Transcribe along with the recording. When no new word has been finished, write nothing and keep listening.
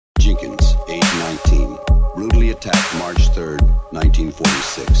brutally attacked March 3rd,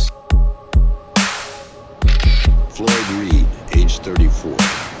 1946. Floyd Reed, age 34,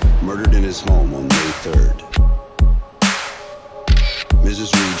 murdered in his home on May 3rd.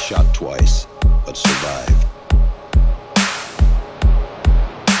 Mrs. Reed shot twice, but survived.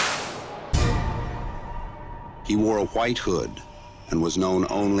 He wore a white hood and was known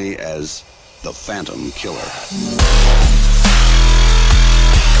only as the Phantom Killer.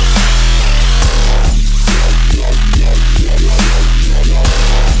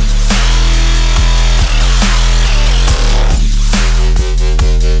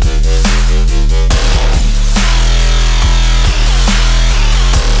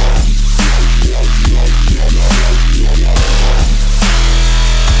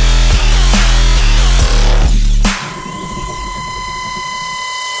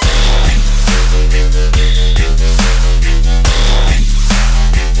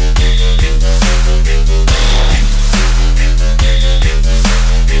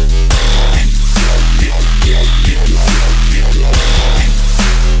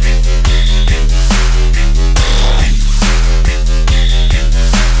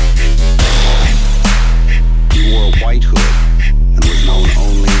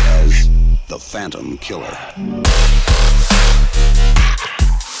 Phantom Killer.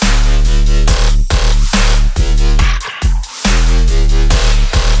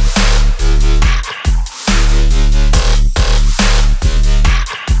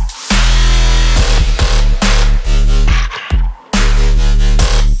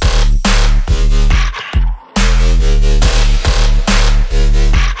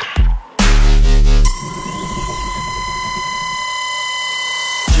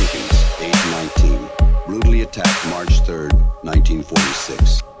 Brutally attacked March 3rd,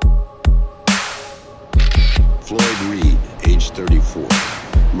 1946. Floyd Reed, age 34,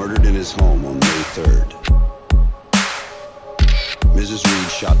 murdered in his home on May 3rd. Mrs.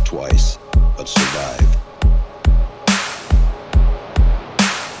 Reed shot twice, but survived.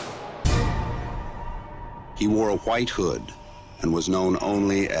 He wore a white hood and was known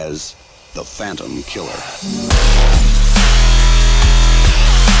only as the Phantom Killer.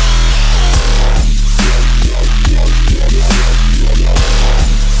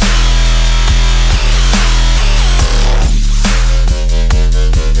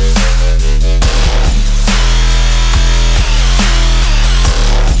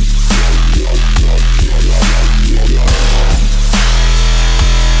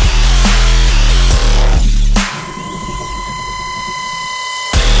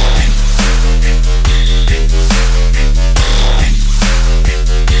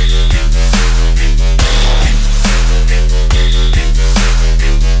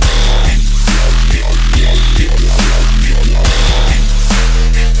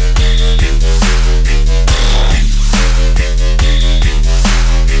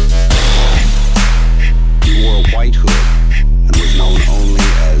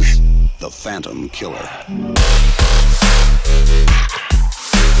 Phantom Killer.